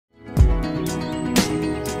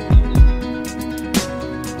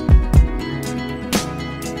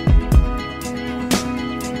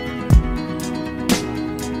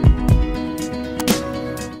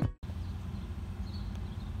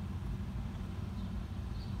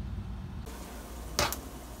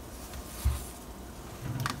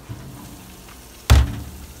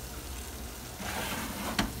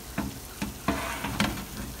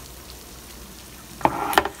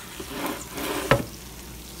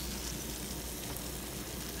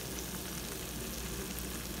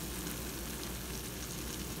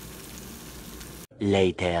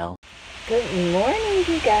later. Good morning,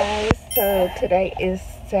 you guys. So today is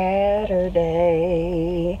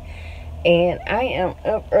Saturday and I am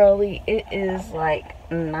up early. It is like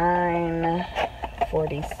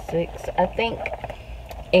 9:46, I think,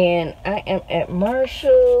 and I am at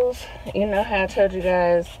Marshall's. You know how I told you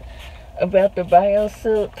guys about the Bio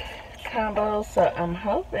Silk combo, so I'm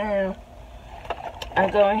hoping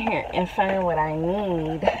I go in here and find what I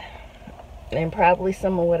need and probably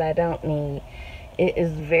some of what I don't need. It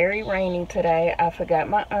is very rainy today. I forgot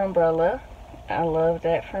my umbrella. I love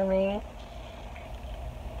that for me.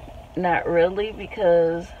 Not really,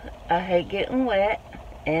 because I hate getting wet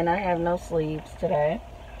and I have no sleeves today.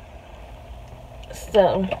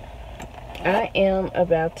 So I am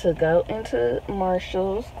about to go into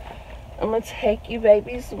Marshall's. I'm gonna take you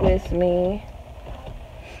babies with me,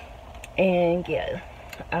 and yeah,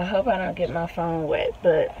 I hope I don't get my phone wet,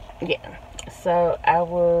 but yeah, so I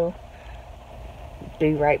will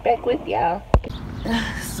be right back with y'all.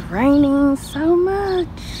 It's raining so much,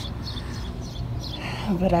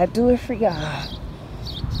 but I do it for y'all.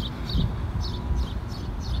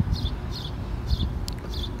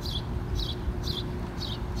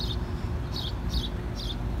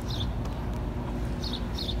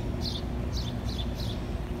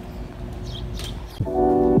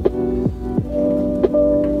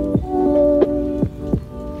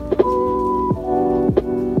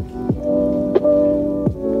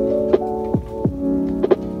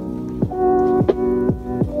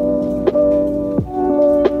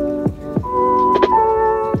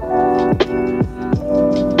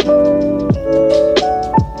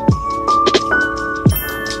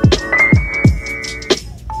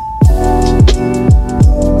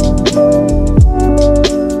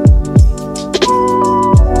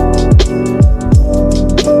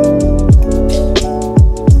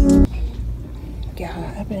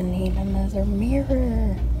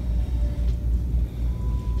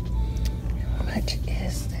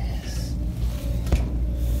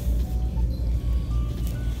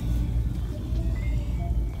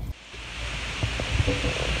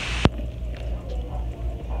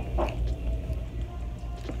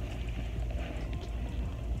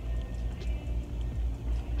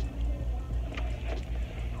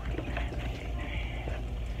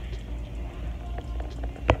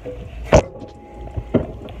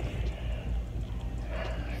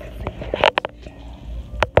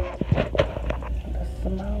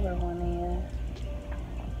 Smaller one is.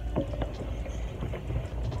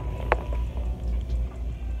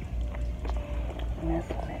 And this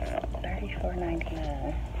one is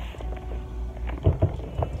 $34.99.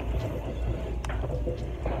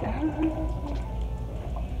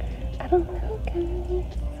 I don't know, guys.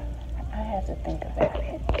 I have to think about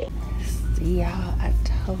it. See, y'all, I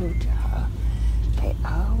told y'all they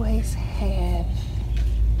always have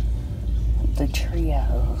the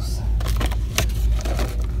trios.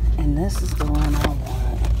 And this is the one I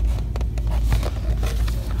want.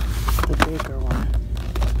 The bigger one.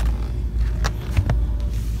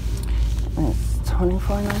 It's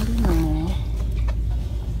 $24.99.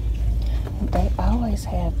 They always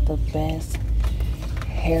have the best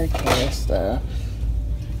hair care stuff.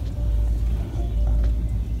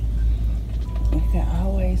 You can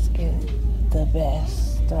always get the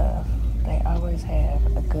best stuff. They always have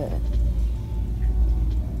a good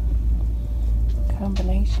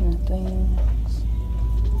combination of things.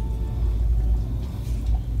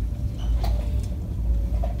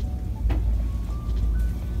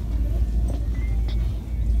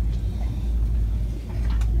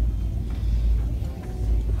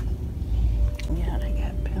 Yeah, they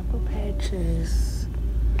got pimple patches.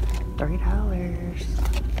 $3.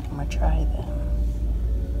 I'm gonna try them.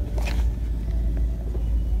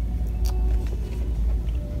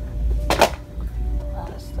 A lot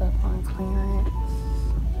of stuff on clearance.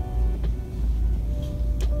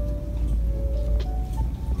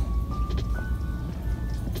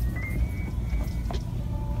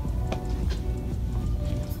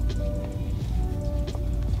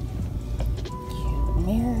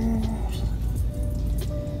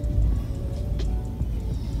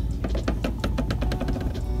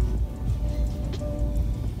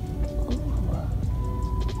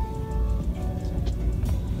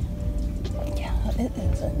 It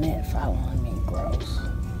is a net following me, gross.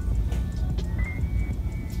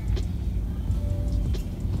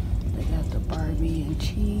 They got the Barbie and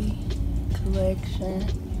Chi collection.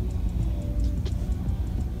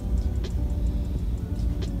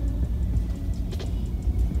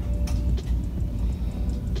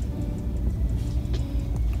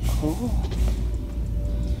 Cool.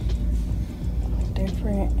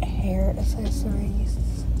 Different hair accessories.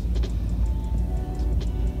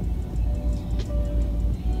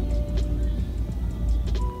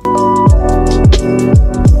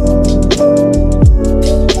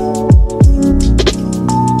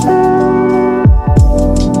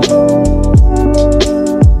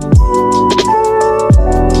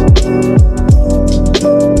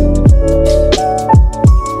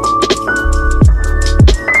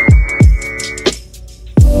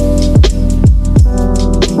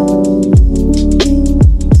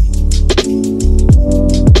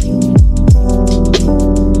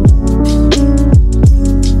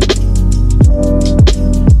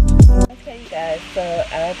 So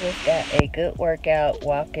I just got a good workout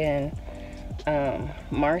walking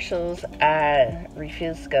Marshalls. I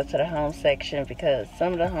refused to go to the home section because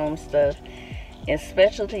some of the home stuff and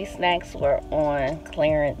specialty snacks were on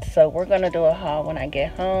clearance. So we're going to do a haul when I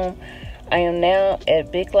get home. I am now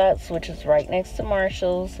at Big Lots, which is right next to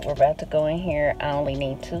Marshalls. We're about to go in here. I only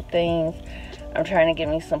need 2 things. I'm trying to get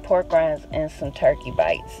me some pork rinds and some turkey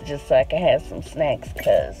bites just so I can have some snacks,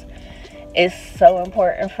 because it's so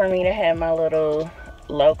important for me to have my little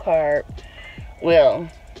low carb, well,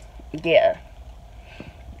 yeah,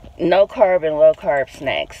 no carb and low carb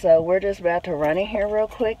snacks. So we're just about to run in here real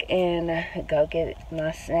quick and go get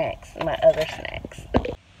my snacks, my other snacks.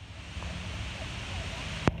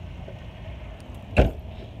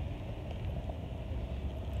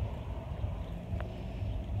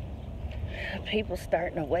 People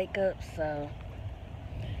starting to wake up, so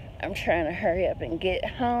I'm trying to hurry up and get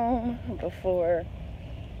home before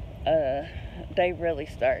they really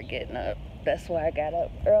start getting up. That's why I got up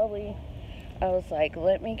early. I was like,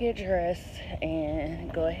 let me get dressed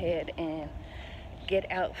and go ahead and get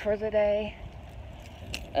out for the day,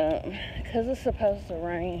 because it's supposed to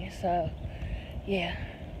rain. So yeah,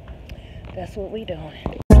 that's what we doing.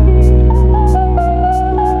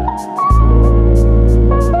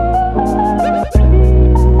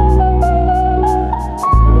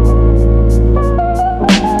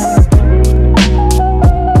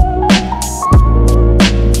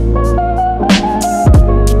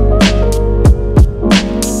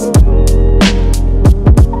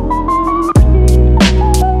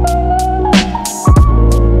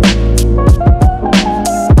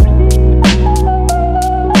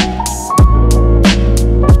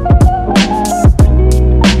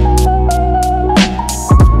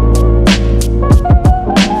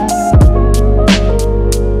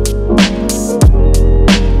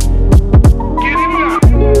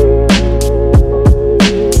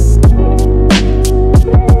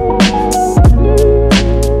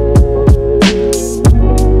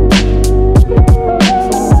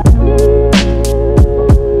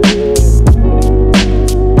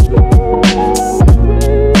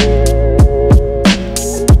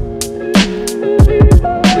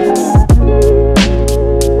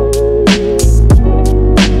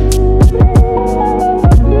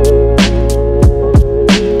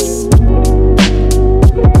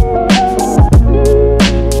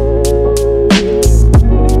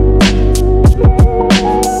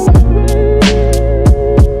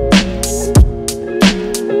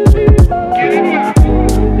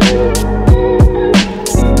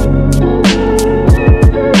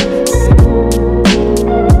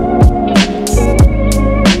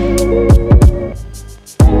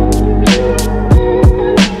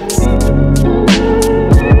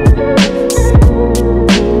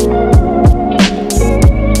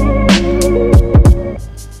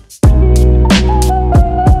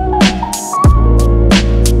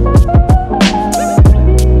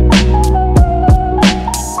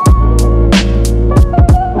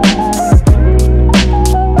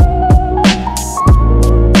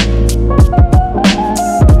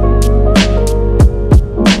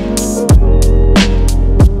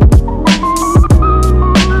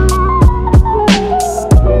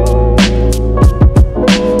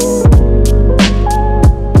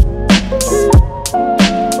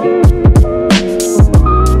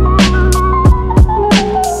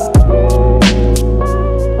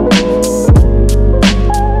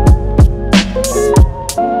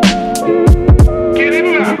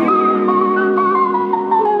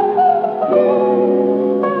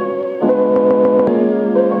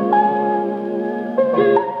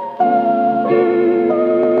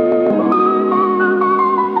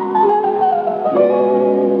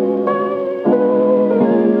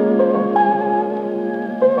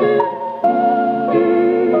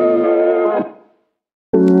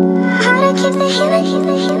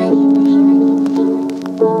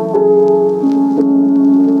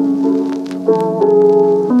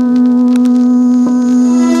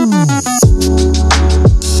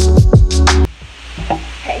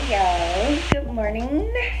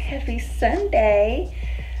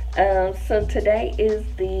 So today is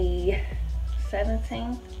the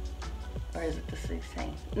 17th, or is it the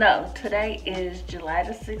 16th? No, today is July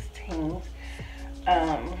the 16th.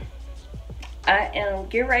 I am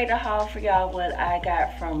getting ready to haul for y'all what I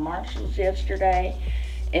got from Marshalls yesterday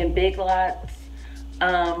and Big Lots.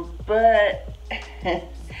 But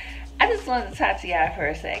I just wanted to talk to y'all for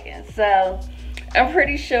a second. So I'm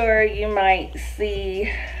pretty sure you might see,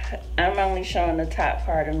 I'm only showing the top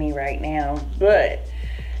part of me right now, but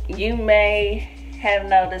you may have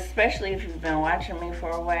noticed, especially if you've been watching me for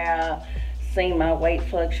a while, seen my weight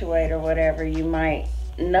fluctuate or whatever, you might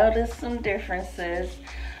notice some differences.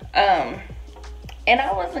 And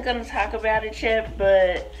I wasn't going to talk about it yet,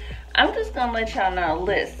 but I'm just going to let y'all know,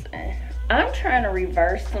 listen, I'm trying to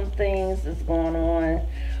reverse some things that's going on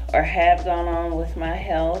or have gone on with my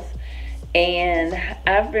health. And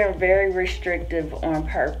I've been very restrictive on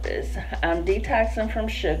purpose. I'm detoxing from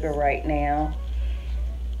sugar right now.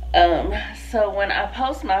 So when I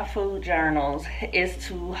post my food journals, it's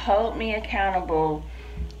to hold me accountable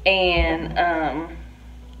and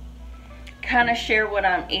kind of share what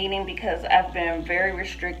I'm eating, because I've been very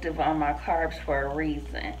restrictive on my carbs for a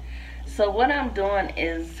reason. So what I'm doing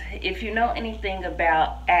is, if you know anything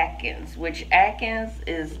about Atkins, which Atkins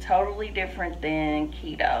is totally different than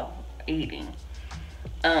keto eating.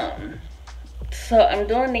 So I'm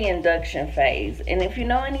doing the induction phase. And if you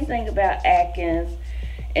know anything about Atkins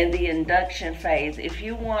and the induction phase, if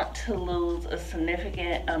you want to lose a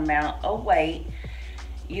significant amount of weight,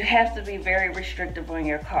 you have to be very restrictive on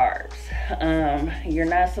your carbs. You're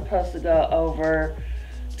not supposed to go over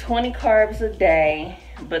 20 carbs a day,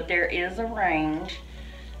 but there is a range,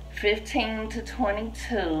 15 to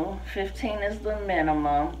 22. 15 is the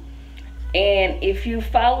minimum. And if you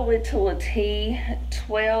follow it to a T,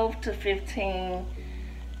 12 to 15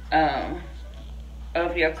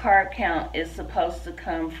 of your carb count is supposed to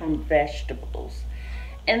come from vegetables.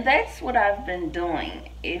 And that's what I've been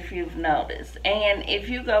doing, if you've noticed. And if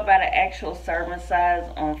you go by the actual serving size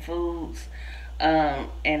on foods, and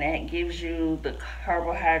it gives you the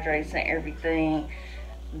carbohydrates and everything,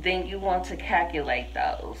 then you want to calculate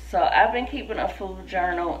those. So I've been keeping a food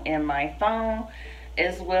journal in my phone,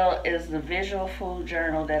 as well as the visual food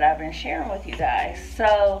journal that I've been sharing with you guys.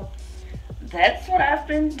 So that's what I've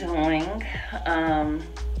been doing.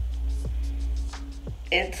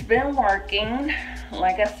 It's been working.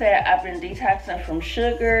 Like I said, I've been detoxing from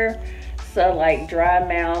sugar, so like dry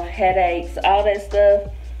mouth, headaches, all that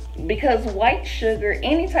stuff. Because white sugar,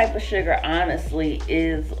 any type of sugar, honestly,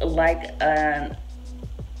 is like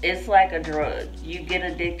it's like a drug. You get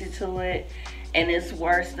addicted to it, and it's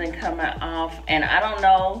worse than coming off. And I don't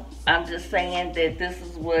know, I'm just saying that this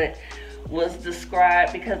is what was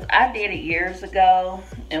described, because I did it years ago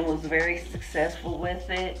and was very successful with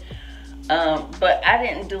it. But I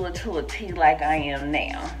didn't do it to a T like I am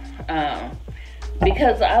now,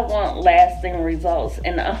 because I want lasting results.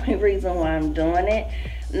 And the only reason why I'm doing it,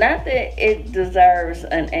 not that it deserves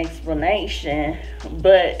an explanation,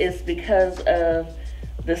 but it's because of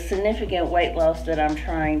the significant weight loss that I'm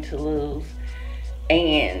trying to lose.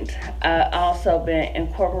 And I've also been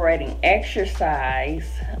incorporating exercise,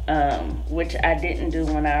 which I didn't do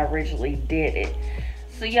when I originally did it.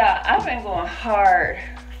 So y'all, I've been going hard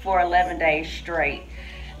for 11 days straight.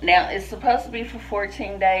 Now, it's supposed to be for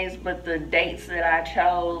 14 days, but the dates that I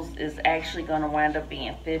chose is actually going to wind up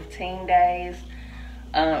being 15 days.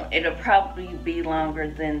 It'll probably be longer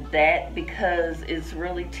than that, because it's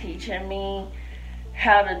really teaching me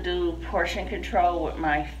how to do portion control with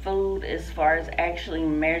my food, as far as actually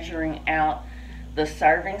measuring out the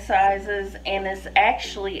serving sizes, and it's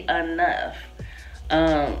actually enough.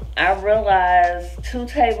 I realized 2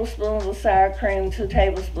 tablespoons of sour cream, 2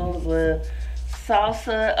 tablespoons of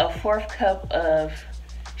salsa, a 4th cup of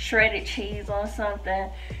shredded cheese on something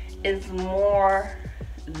is more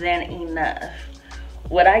than enough.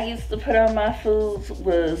 What I used to put on my foods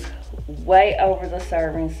was way over the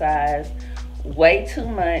serving size, way too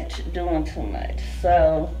much, doing too much.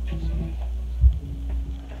 So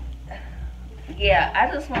yeah,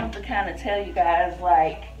 I just wanted to kind of tell you guys,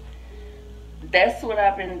 like, that's what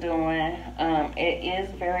I've been doing. It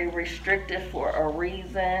is very restrictive for a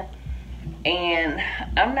reason, and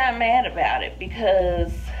I'm not mad about it,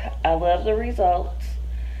 because I love the results.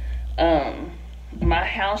 My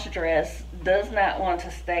house dress does not want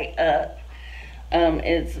to stay up.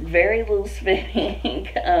 It's very loose fitting.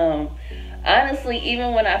 Honestly,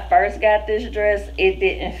 even when I first got this dress, it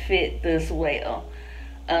didn't fit this well.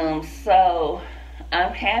 So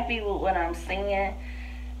I'm happy with what I'm seeing.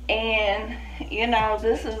 And, you know,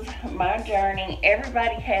 this is my journey.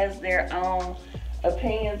 Everybody has their own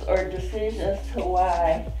opinions or decisions to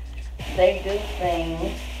why they do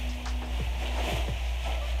things.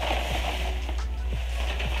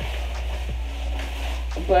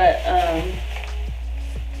 But,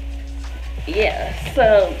 yeah,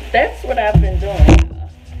 so that's what I've been doing.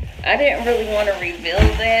 I didn't really want to reveal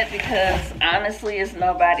that, because honestly, it's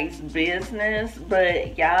nobody's business,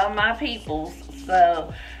 but y'all my peoples.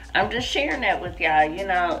 So I'm just sharing that with y'all. You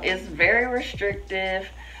know, it's very restrictive.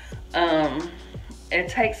 It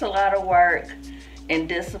takes a lot of work and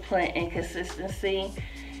discipline and consistency.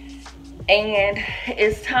 And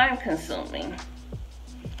it's time consuming.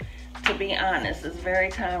 To be honest, it's very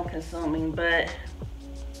time consuming, but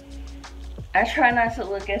I try not to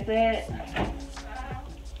look at that.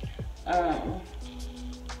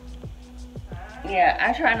 Yeah,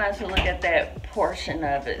 I try not to look at that portion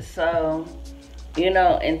of it. So, you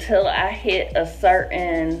know, until I hit a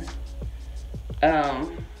certain, I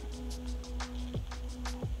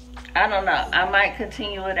don't know, I might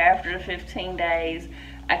continue it after the 15 days.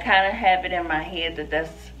 I kind of have it in my head that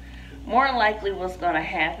that's more than likely what's going to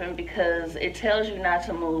happen, because it tells you not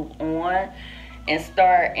to move on and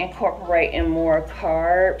start incorporating more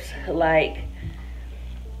carbs like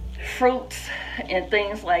fruits and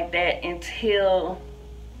things like that until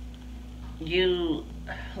you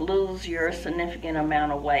lose your significant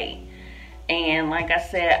amount of weight. And like I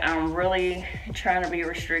said, I'm really trying to be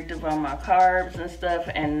restrictive on my carbs and stuff,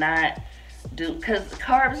 and not do, because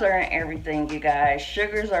carbs are in everything, you guys.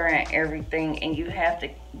 Sugars are in everything, and you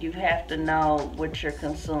have to know what you're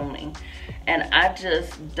consuming. And I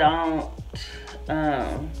just don't,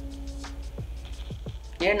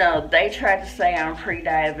 you know, they tried to say I'm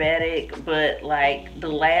pre-diabetic, but like the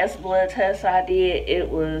last blood test I did, it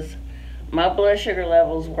was, my blood sugar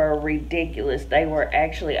levels were ridiculous. They were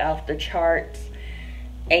actually off the charts.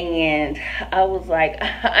 And I was like,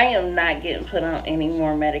 I am not getting put on any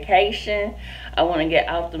more medication. I want to get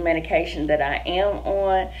off the medication that I am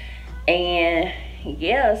on. And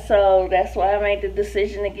yeah, so that's why I made the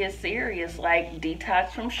decision to get serious. Like,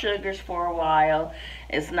 detox from sugars for a while.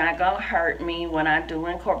 It's not going to hurt me when I do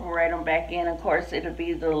incorporate them back in. Of course, it'll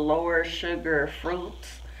be the lower sugar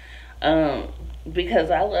fruits. Because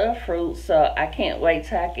I love fruit, so I can't wait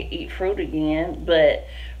till I can eat fruit again. But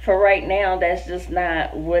for right now, that's just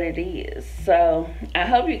not what it is. So I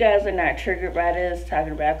hope you guys are not triggered by this,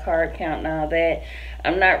 talking about carb count and all that.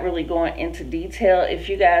 I'm not really going into detail. If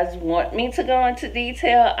you guys want me to go into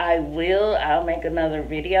detail, I will. I'll make another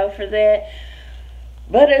video for that.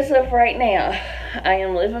 But as of right now, I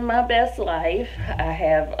am living my best life. I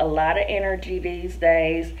have a lot of energy these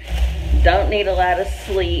days. Don't need a lot of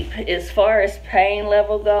sleep. As far as pain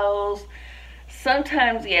level goes,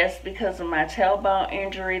 sometimes yes, because of my tailbone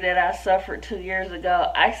injury that I suffered 2 years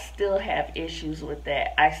ago, I still have issues with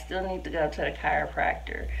that. I still need to go to the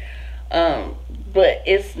chiropractor. But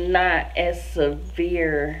it's not as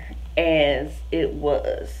severe as it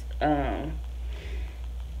was.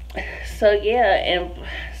 So yeah, and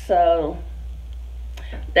so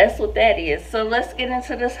that's what that is. So let's get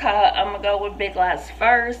into this haul. I'm gonna go with Big Lots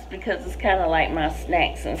first, because it's kind of like my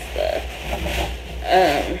snacks and stuff.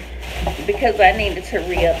 Because I needed to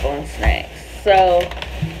re-up on snacks. So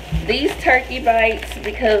these turkey bites,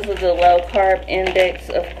 because of the low carb index,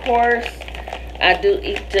 of course, I do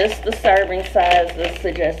eat just the serving size that's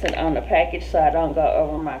suggested on the package, so I don't go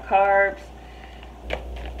over my carbs.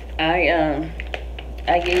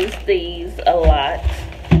 I use these a lot,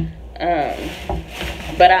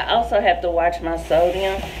 but I also have to watch my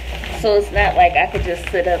sodium, so it's not like I could just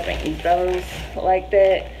sit up and eat those like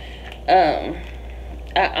that. I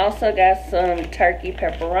also got some turkey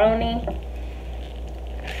pepperoni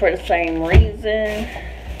for the same reason,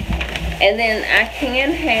 and then I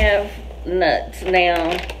can have nuts.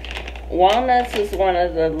 Now, walnuts is one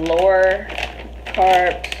of the lower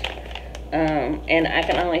carbs. And I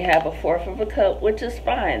can only have 1/4 of a cup, which is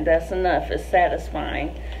fine. That's enough. It's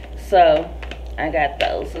satisfying. So I got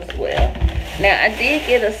those as well. Now, I did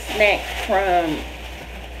get a snack from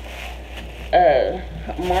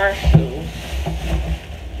Marshall's,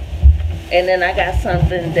 and then I got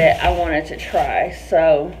something that I wanted to try.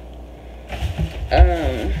 So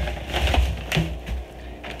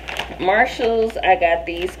Marshall's, I got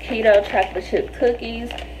these keto chocolate chip cookies.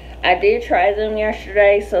 I did try them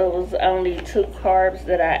yesterday, so it was only 2 carbs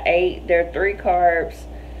that I ate. There are 3 carbs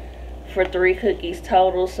for 3 cookies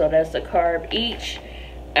total, so that's a carb each.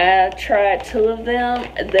 I tried 2 of them.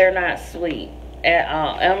 They're not sweet at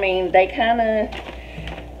all. I mean, they kind of,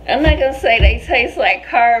 I'm not going to say they taste like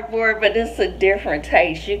cardboard, but it's a different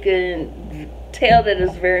taste. You can tell that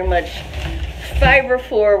it's very much fiber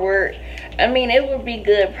forward. I mean, it would be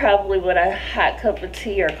good probably with a hot cup of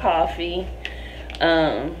tea or coffee.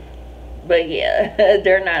 But yeah,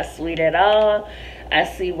 they're not sweet at all. I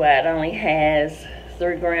see why it only has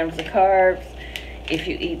 3 grams of carbs if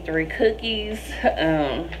you eat 3 cookies.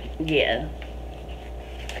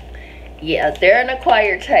 Yeah, they're an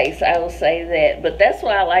acquired taste, I will say that. But that's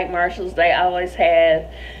why I like Marshall's. They always have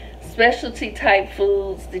specialty type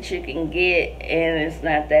foods that you can get, and it's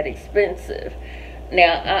not that expensive.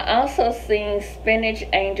 Now, I also seen spinach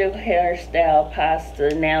angel hairstyle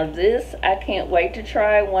pasta. Now, this I can't wait to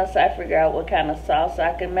try once I figure out what kind of sauce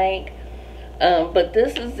I can make. But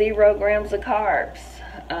this is 0 grams of carbs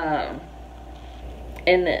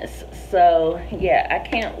in this. So yeah, I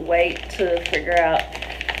can't wait to figure out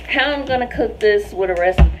how I'm gonna cook this with a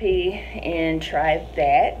recipe and try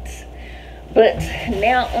that. But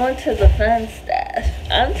now on to the fun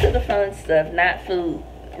stuff. Not food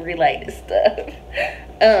related stuff.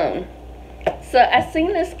 So I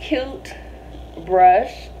seen this cute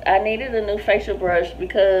brush. I needed a new facial brush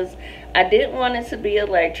because I didn't want it to be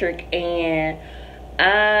electric, and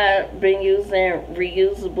I've been using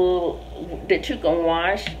reusable that you can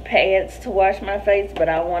wash pads to wash my face, but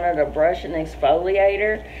I wanted a brush and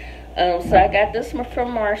exfoliator. So I got this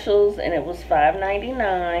from Marshall's, and it was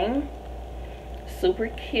 $5.99. Super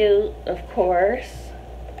cute, of course.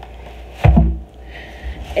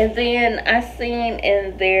 And then I seen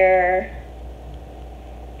in their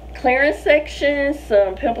clearance section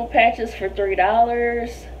some pimple patches for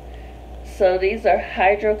 $3. So these are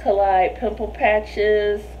Hydrocolide pimple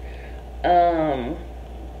patches, and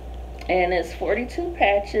it's 42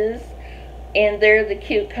 patches, and they're the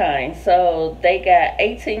cute kind. So they got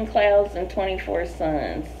 18 clouds and 24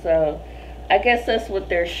 suns. So I guess that's what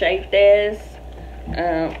they're shaped as.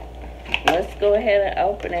 Let's go ahead and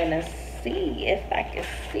open it and see if I can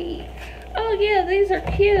see. Oh yeah, these are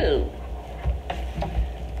cute.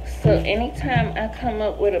 So anytime I come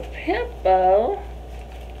up with a pimple,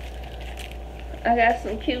 I got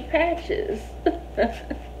some cute patches.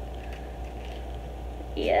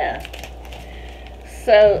 Yeah.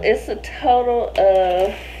 So it's a total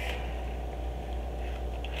of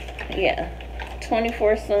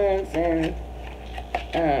 24 suns and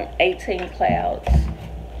 18 clouds.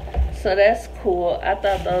 So that's cool. I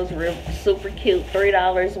thought those were super cute.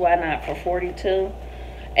 $3, why not for 42?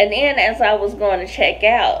 And then as I was going to check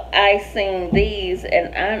out, I seen these,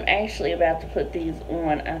 and I'm actually about to put these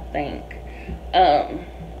on, I think.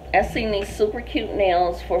 I seen these super cute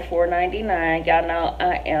nails for $4.99. Y'all know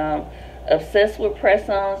I am obsessed with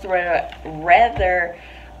press-ons. Rather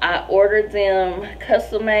I ordered them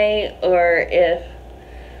custom made, or if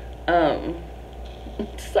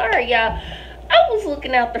sorry y'all, I was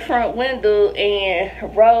looking out the front window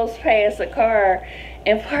and rolls past a car,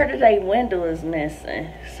 and part of their window is missing.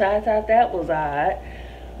 So I thought that was odd.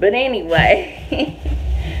 But anyway,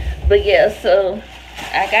 but yeah, so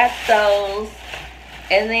I got those.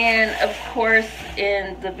 And then, of course,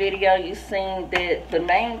 in the video you seen that the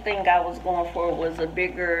main thing I was going for was a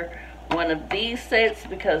bigger one of these sets,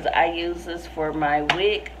 because I use this for my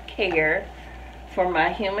wig care, for my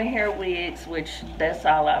human hair wigs, which that's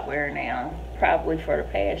all I wear now, probably for the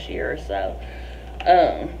past year or so.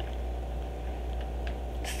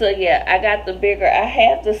 So yeah, I got the bigger. I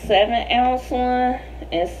have the 7-ounce one,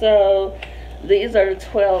 and so these are the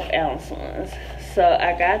 12-ounce ones. So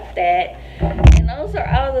I got that. And those are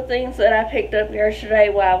all the things that I picked up yesterday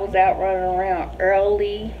while I was out running around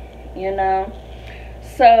early, you know.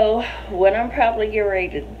 So what I'm probably getting ready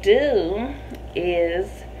to do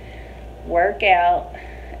is work out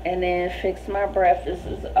and then fix my breakfast.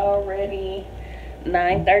 It's already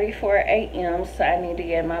 9:34 a.m. so I need to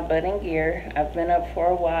get my butt in gear. I've been up for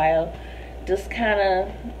a while, just kind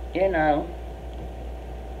of, you know,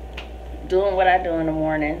 doing what I do in the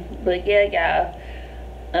morning. But yeah, y'all,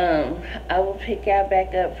 I will pick y'all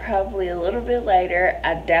back up probably a little bit later.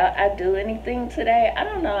 I doubt I do anything today. I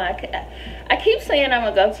don't know. I keep saying I'm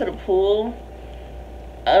gonna go to the pool,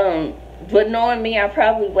 but knowing me, I'll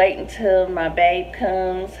probably wait until my babe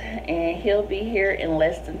comes, and he'll be here in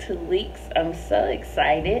less than 2 weeks. I'm so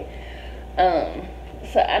excited.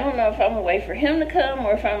 So I don't know if I'm gonna wait for him to come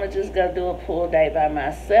or if I'm gonna just go do a pool day by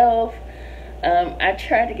myself. I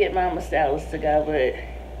tried to get Mama Stylist to go, but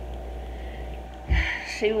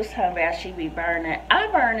she was talking about she be burning. I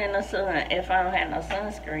burn in the sun if I don't have no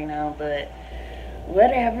sunscreen on, but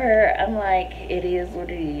whatever. I'm like, it is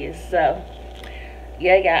what it is. So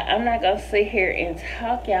yeah, I'm not gonna sit here and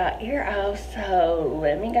talk y'all ear off, so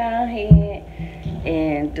let me go ahead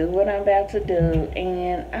and do what I'm about to do,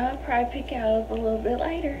 and I'll probably pick y'all up a little bit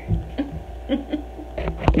later.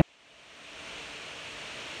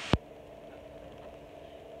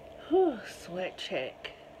 Whew, sweat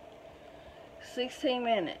check. 16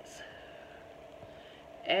 minutes.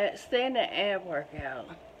 Standing ab workout.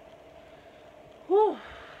 Whew.